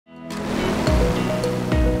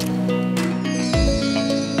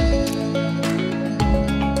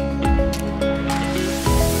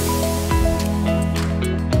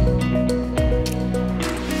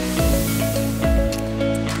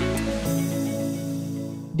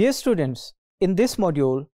Dear students, in this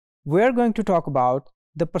module, we are going to talk about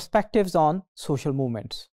the perspectives on social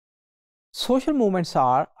movements. Social movements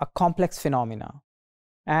are a complex phenomena,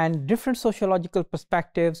 and different sociological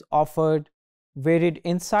perspectives offered varied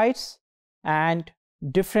insights and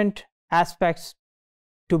different aspects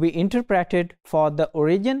to be interpreted for the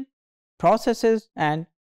origin, processes, and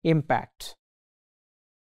impacts.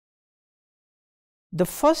 The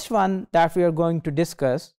first one that we are going to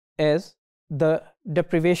discuss is the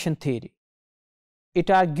deprivation theory. It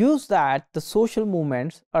argues that the social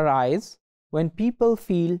movements arise when people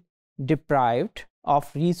feel deprived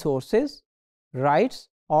of resources, rights,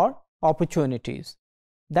 or opportunities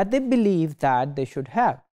that they believe that they should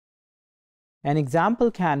have. An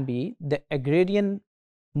example can be the agrarian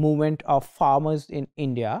movement of farmers in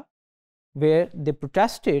India, where they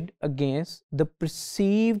protested against the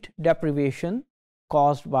perceived deprivation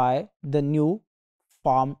caused by the new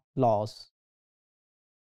farm laws.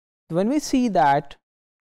 When we see that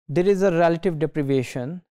there is a relative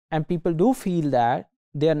deprivation and people do feel that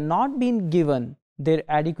they are not being given their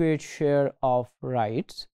adequate share of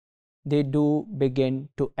rights, they do begin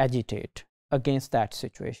to agitate against that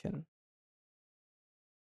situation.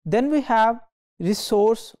 Then we have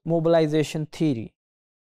resource mobilization theory.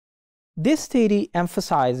 This theory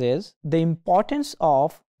emphasizes the importance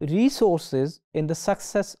of resources in the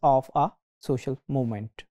success of a social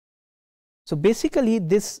movement. So basically,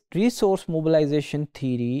 this resource mobilization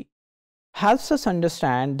theory helps us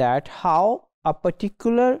understand that how a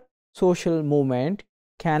particular social movement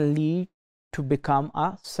can lead to become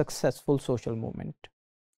a successful social movement.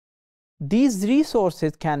 These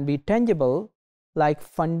resources can be tangible, like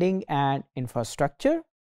funding and infrastructure,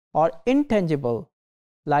 or intangible,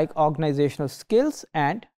 like organizational skills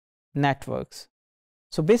and networks.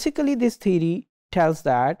 So basically, this theory tells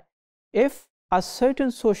that if a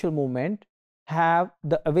certain social movement have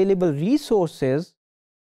the available resources,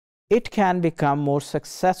 it can become more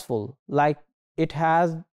successful, like it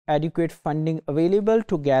has adequate funding available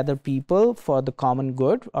to gather people for the common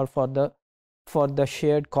good or for the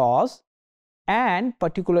shared cause, and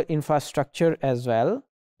particular infrastructure as well.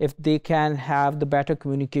 If they can have the better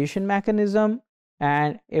communication mechanism,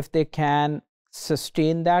 and if they can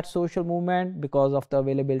sustain that social movement because of the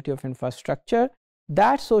availability of infrastructure,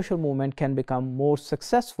 that social movement can become more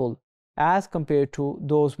successful as compared to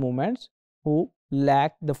those movements who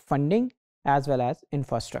lack the funding as well as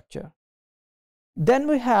infrastructure. Then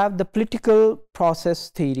we have the political process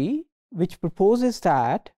theory, which proposes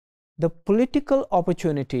that the political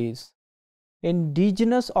opportunities,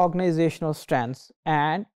 indigenous organizational strengths,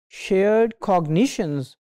 and shared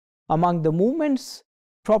cognitions among the movement's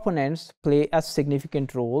proponents play a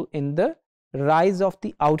significant role in the rise of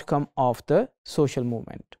the outcome of the social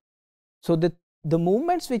movement. So the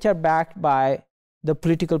movements which are backed by the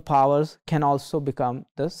political powers can also become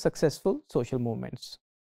the successful social movements.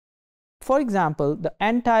 For example, the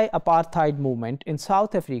anti-apartheid movement in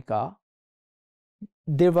South Africa,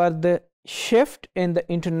 there was the shift in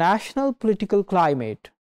the international political climate,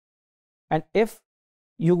 and if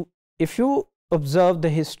you observe the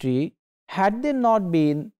history, had there not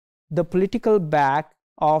been the political back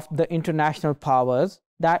of the international powers,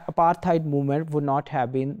 that apartheid movement would not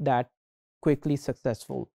have been that quickly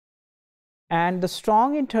successful. And the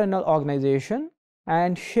strong internal organization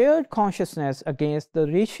and shared consciousness against the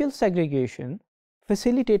racial segregation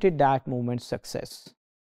facilitated that movement's success.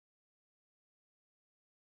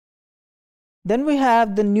 Then we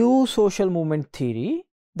have the new social movement theory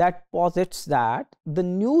that posits that the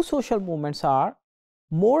new social movements are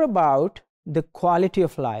more about the quality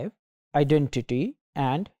of life, identity,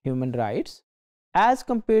 and human rights, as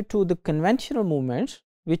compared to the conventional movements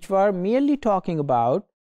which were merely talking about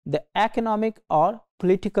the economic or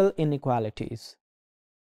political inequalities.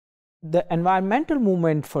 The environmental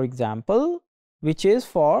movement, for example, which is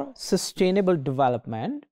for sustainable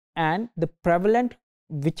development, and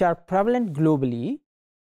which are prevalent globally,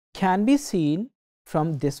 can be seen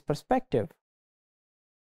from this perspective.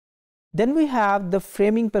 Then we have the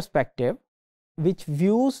framing perspective, which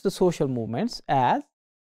views the social movements as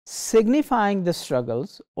signifying the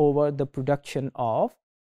struggles over the production of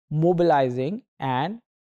mobilizing and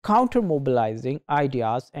counter-mobilizing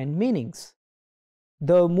ideas and meanings.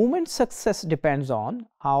 The movement's success depends on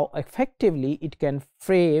how effectively it can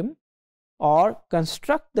frame or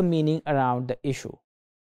construct the meaning around the issue.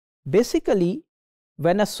 Basically,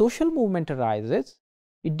 when a social movement arises,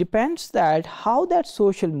 it depends that how that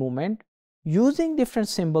social movement, using different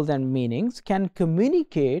symbols and meanings, can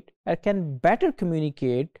communicate or can better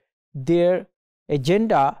communicate their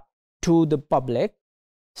agenda to the public,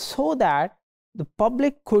 so that the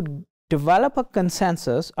public could develop a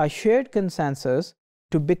consensus, a shared consensus,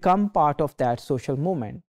 to become part of that social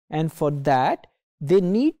movement. And for that, they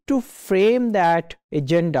need to frame that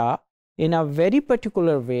agenda in a very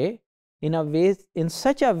particular way, in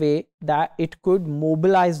such a way that it could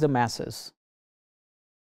mobilize the masses.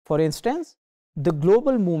 For instance, the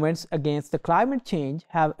global movements against the climate change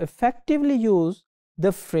have effectively used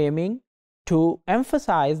the framing to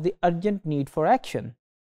emphasize the urgent need for action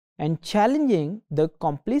and challenging the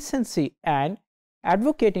complacency and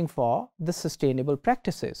advocating for the sustainable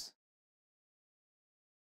practices.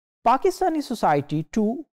 Pakistani society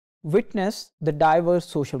too witnessed the diverse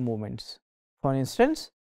social movements. For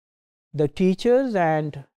instance, the teachers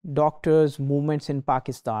and doctors movements in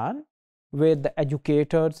Pakistan, where the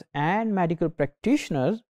educators and medical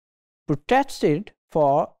practitioners protested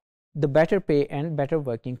for the better pay and better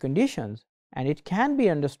working conditions, and it can be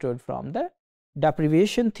understood from the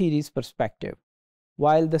deprivation theory's perspective.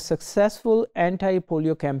 While the successful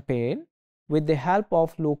anti-polio campaign, with the help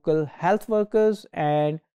of local health workers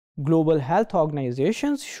and global health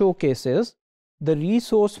organizations, showcases the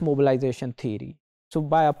resource mobilization theory. So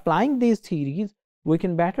by applying these theories, we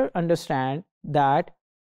can better understand that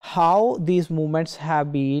how these movements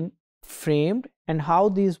have been framed and how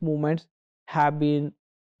these movements have been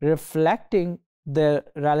reflecting the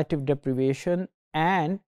relative deprivation,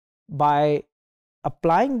 and by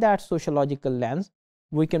applying that sociological lens,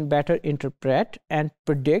 we can better interpret and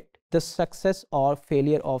predict the success or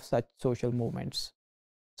failure of such social movements.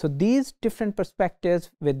 So these different perspectives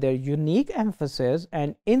with their unique emphasis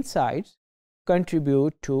and insights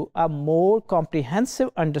contribute to a more comprehensive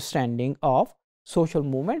understanding of social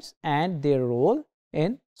movements and their role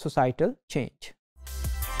in societal change.